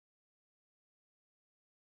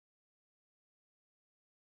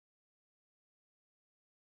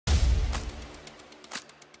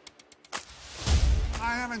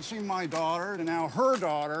haven't seen my daughter, and now her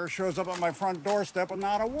daughter shows up at my front doorstep with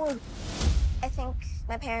not a word. I think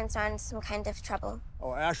my parents are in some kind of trouble.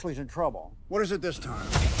 Oh, Ashley's in trouble. What is it this time?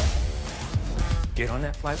 Get on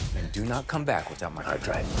that flight and do not come back without my hard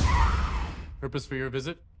drive. Purpose for your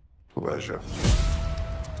visit? Pleasure.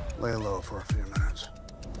 Lay low for a few minutes.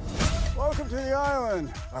 Welcome to the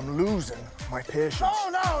island. I'm losing my patience.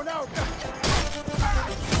 No!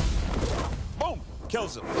 Boom!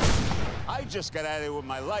 Kills him. I just got out of there with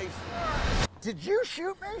my life. Did you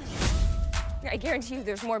shoot me? I guarantee you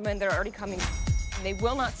there's more men that are already coming. They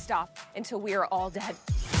will not stop until we are all dead.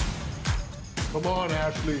 Come on,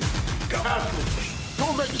 Ashley. Ashley,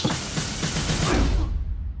 don't make me...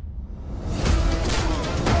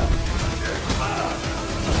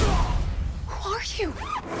 Who are you?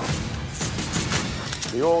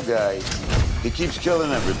 The old guy, he keeps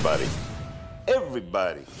killing everybody.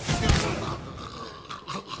 Everybody.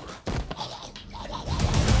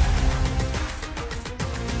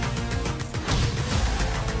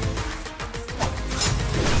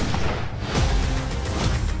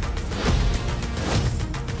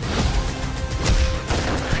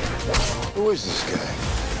 Who is this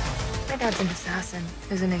guy? My dad's an assassin,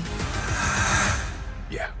 isn't he?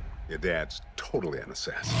 Yeah, your dad's totally an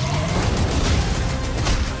assassin.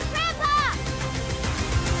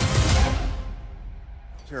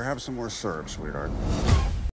 Here, have some more syrup, sweetheart.